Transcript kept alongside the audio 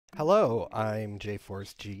Hello, I'm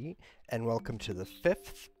JForceG, and welcome to the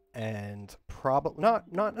fifth and probably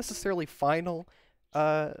not necessarily final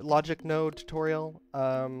logic node tutorial.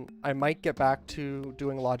 I might get back to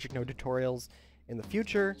doing logic node tutorials in the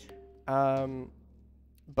future,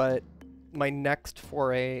 but my next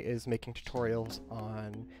foray is making tutorials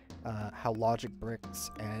on how logic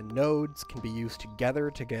bricks and nodes can be used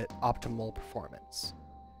together to get optimal performance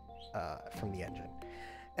from the engine.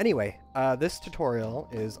 Anyway, this tutorial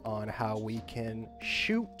is on how we can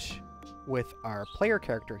shoot with our player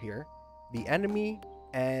character here, the enemy,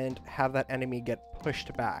 and have that enemy get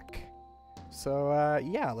pushed back. So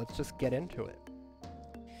yeah, let's just get into it.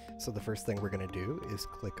 So the first thing we're going to do is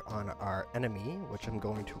click on our enemy, which I'm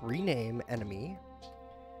going to rename enemy.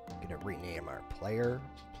 I'm going to rename our player.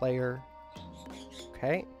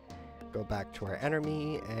 Okay. Go back to our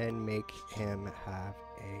enemy and make him have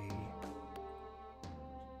a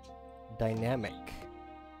dynamic,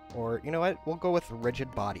 or you know what, we'll go with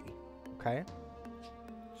rigid body. Okay,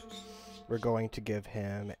 we're going to give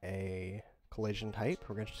him a collision type.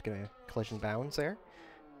 We're just gonna collision bounds there,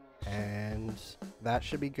 and that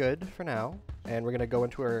should be good for now. And we're gonna go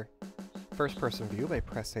into our first person view by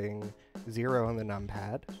pressing 0 on the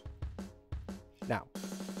numpad. Now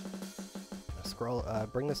scroll,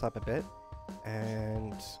 bring this up a bit,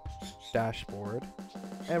 and dashboard,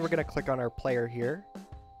 and we're gonna click on our player here,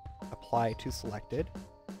 apply to selected.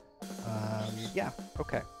 Yeah,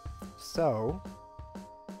 okay. So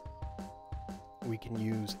we can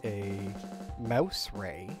use a mouse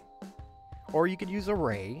ray, or you could use a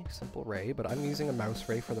ray, simple ray, but I'm using a mouse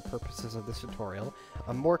ray for the purposes of this tutorial.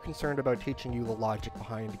 I'm more concerned about teaching you the logic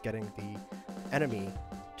behind getting the enemy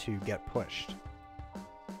to get pushed.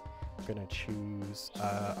 I'm gonna choose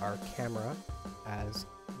our camera as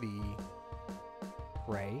the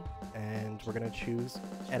ray, and we're going to choose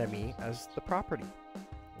enemy as the property.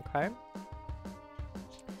 Okay?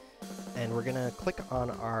 And we're going to click on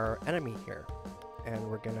our enemy here, and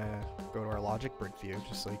we're going to go to our logic brick view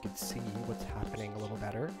just so you can see what's happening a little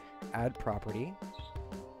better. Add property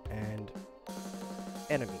and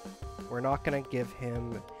enemy. We're not going to give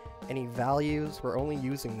him any values. We're only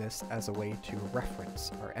using this as a way to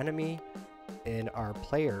reference our enemy in our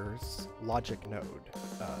player's logic node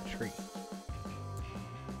tree.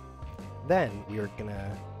 Then we are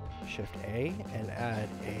gonna shift A and add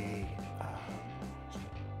a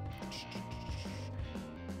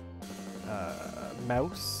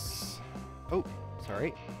mouse. Oh,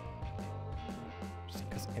 sorry. Just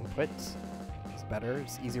because inputs is better,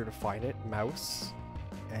 it's easier to find it. Mouse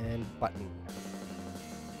and button.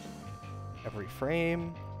 Every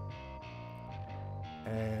frame.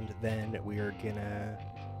 And then we are gonna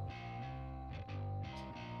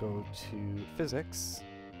go to physics.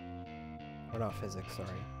 Or not physics, sorry.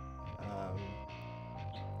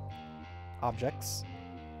 Objects,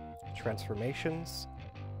 transformations,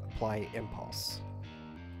 apply impulse.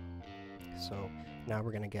 So now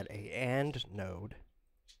we're going to get a AND node.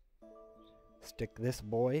 Stick this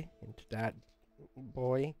boy into that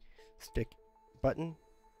boy. Stick button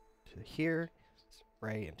to here,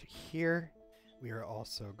 ray into here. We are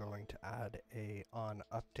also going to add a on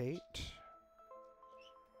update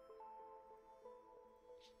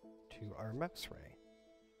to our mouse ray.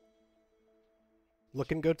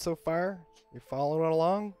 Looking good so far? You're following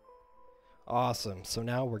along? Awesome. So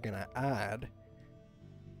now we're gonna add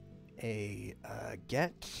a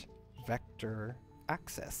get vector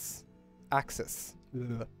axis.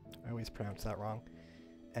 Ugh, I always pronounce that wrong.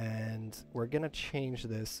 And we're gonna change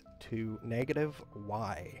this to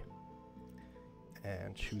 -y.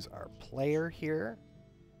 And choose our player here.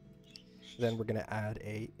 Then we're gonna add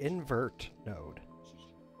a invert node.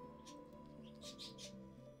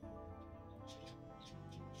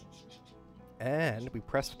 And we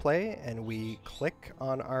press play and we click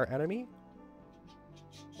on our enemy.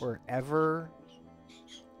 Wherever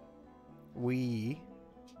we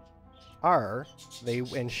are,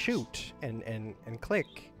 and shoot and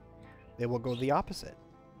click, they will go the opposite.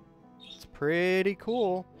 It's pretty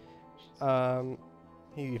cool.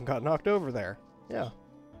 He even got knocked over there. Yeah.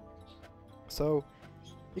 So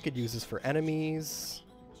you could use this for enemies,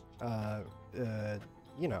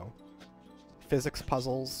 you know, physics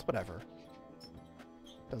puzzles, whatever.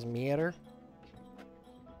 Doesn't matter.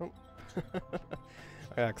 Oh.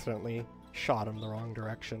 I accidentally shot him the wrong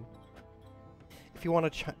direction. If you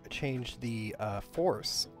want to change the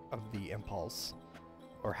force of the impulse,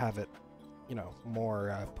 or have it, you know,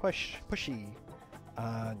 more pushy,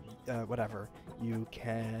 whatever, you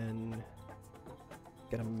can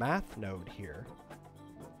get a math node here,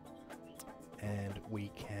 and we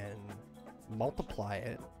can multiply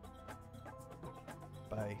it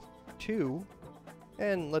by 2,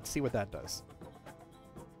 and let's see what that does.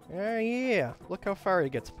 Yeah, look how far he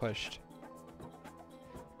gets pushed.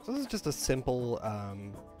 So this is just a simple,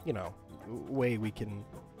 you know, way we can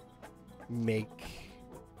make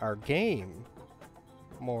our game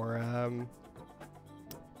more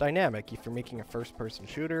dynamic. If you're making a first-person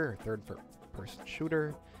shooter or third-person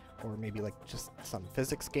shooter, or maybe like just some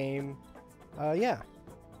physics game, yeah,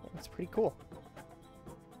 it's pretty cool.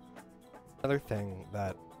 Another thing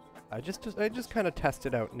that I just kind of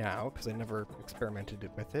tested out now, because I never experimented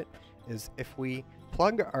with it, is if we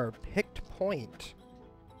plug our picked point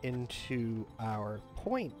into our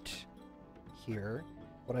point here,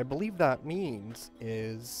 what I believe that means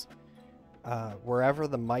is wherever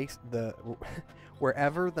the mouse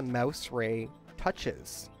ray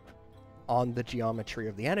touches on the geometry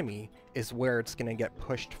of the enemy is where it's going to get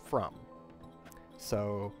pushed from.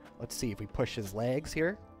 So let's see, if we push his legs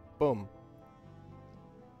here, boom.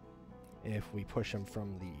 If we push him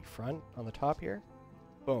from the front on the top here,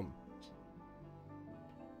 boom.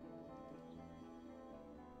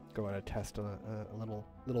 Going to test a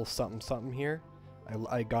little something here.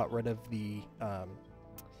 I got rid of the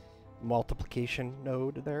multiplication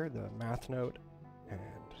node there, the math node, and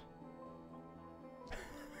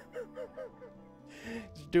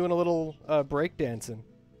just doing a little break dancing.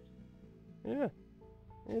 Yeah,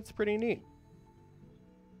 it's pretty neat.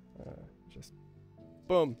 Just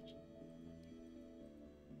boom.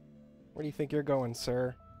 Where do you think you're going,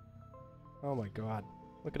 sir? Oh my god,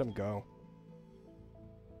 look at him go.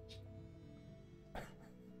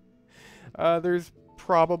 There's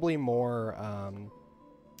probably more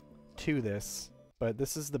to this, but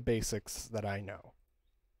this is the basics that I know.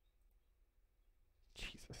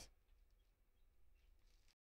 Jesus.